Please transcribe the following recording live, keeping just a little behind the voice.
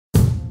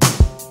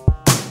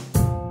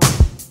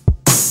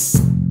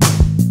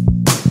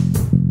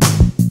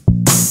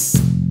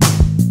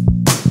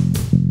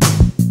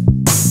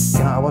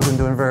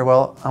doing very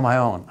well on my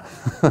own.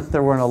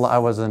 I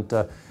wasn't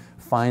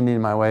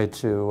finding my way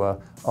to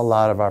a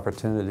lot of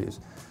opportunities.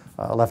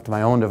 Left to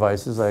my own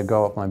devices, I'd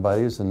go out with my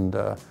buddies and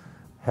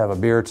have a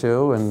beer or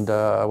two, and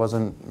I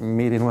wasn't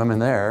meeting women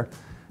there.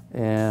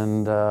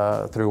 And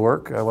through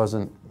work, I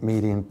wasn't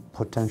meeting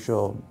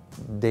potential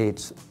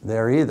dates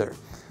there either.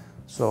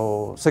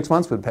 So 6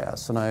 months would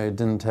pass, and I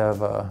didn't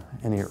have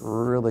any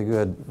really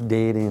good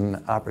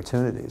dating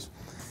opportunities.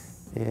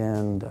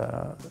 And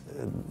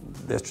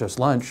It's Just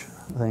Lunch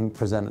thing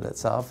presented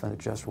itself, and it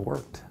just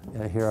worked.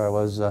 Here I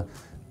was,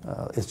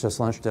 It's Just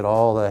Lunch did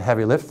all the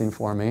heavy lifting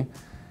for me,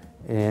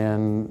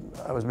 and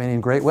I was meeting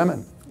great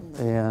women,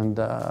 and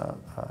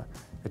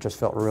it just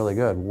felt really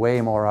good.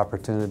 Way more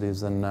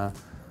opportunities than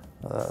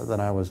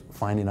I was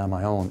finding on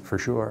my own, for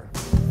sure.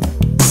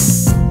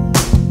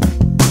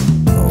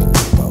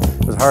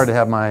 It was hard to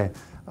have my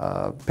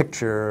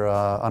picture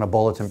on a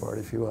bulletin board,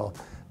 if you will,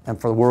 and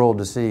for the world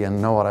to see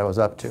and know what I was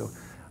up to.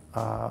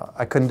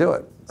 I couldn't do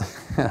it.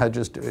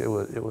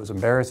 It was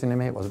embarrassing to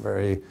me. It wasn't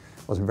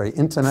very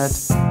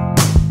intimate.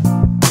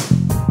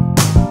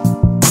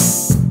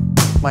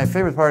 My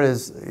favorite part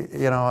is,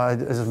 I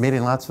was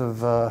meeting lots.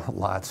 It's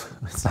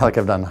not like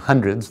I've done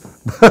hundreds,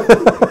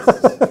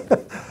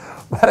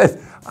 but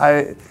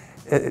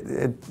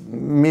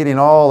meeting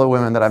all the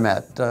women that I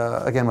met,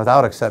 again,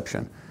 without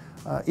exception,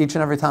 each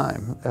and every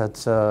time.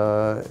 It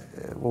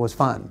was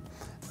fun.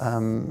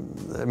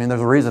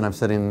 There's a reason I'm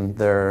sitting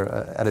there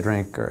at a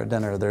drink or a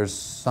dinner. There's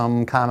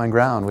some common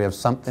ground. We have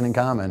something in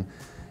common,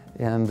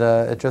 and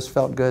it just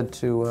felt good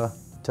to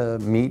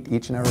meet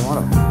each and every one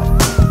of them.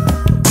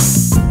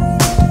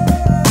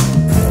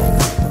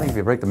 I think if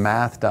you break the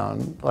math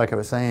down, like I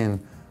was saying,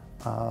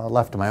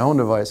 left to my own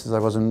devices, I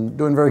wasn't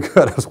doing very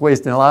good. I was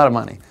wasting a lot of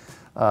money.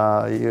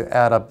 You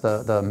add up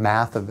the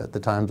math of it, the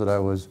times that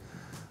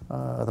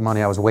the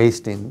money I was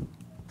wasting,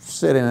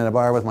 sitting in a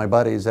bar with my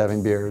buddies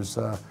having beers,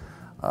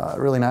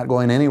 really not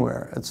going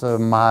anywhere. It's a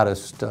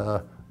modest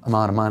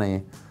amount of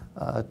money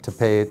to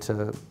pay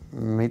to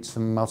meet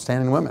some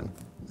outstanding women.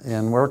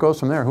 And where it goes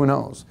from there, who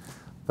knows?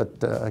 But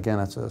again,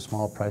 it's a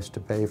small price to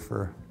pay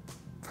for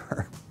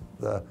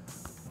the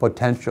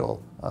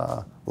potential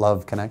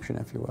love connection,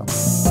 if you will.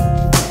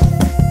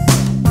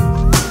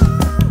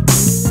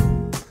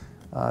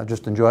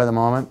 Just enjoy the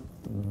moment,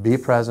 be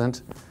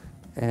present,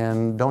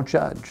 and don't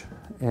judge.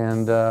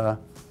 And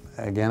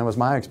again, it was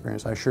my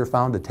experience. I sure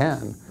found a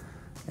 10.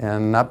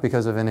 And not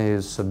because of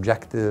any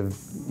subjective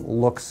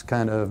looks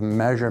kind of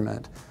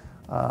measurement.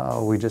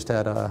 We just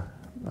had a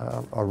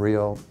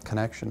real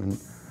connection, and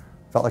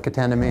felt like a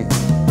 10 to me.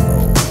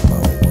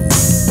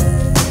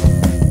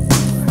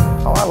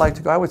 Oh, I like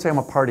to go. I would say I'm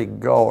a party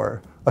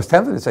goer. I was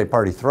tempted to say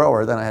party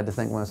thrower, then I had to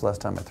think, when was the last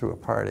time I threw a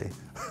party?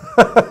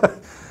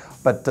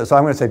 So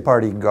I'm going to say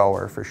party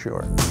goer for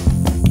sure.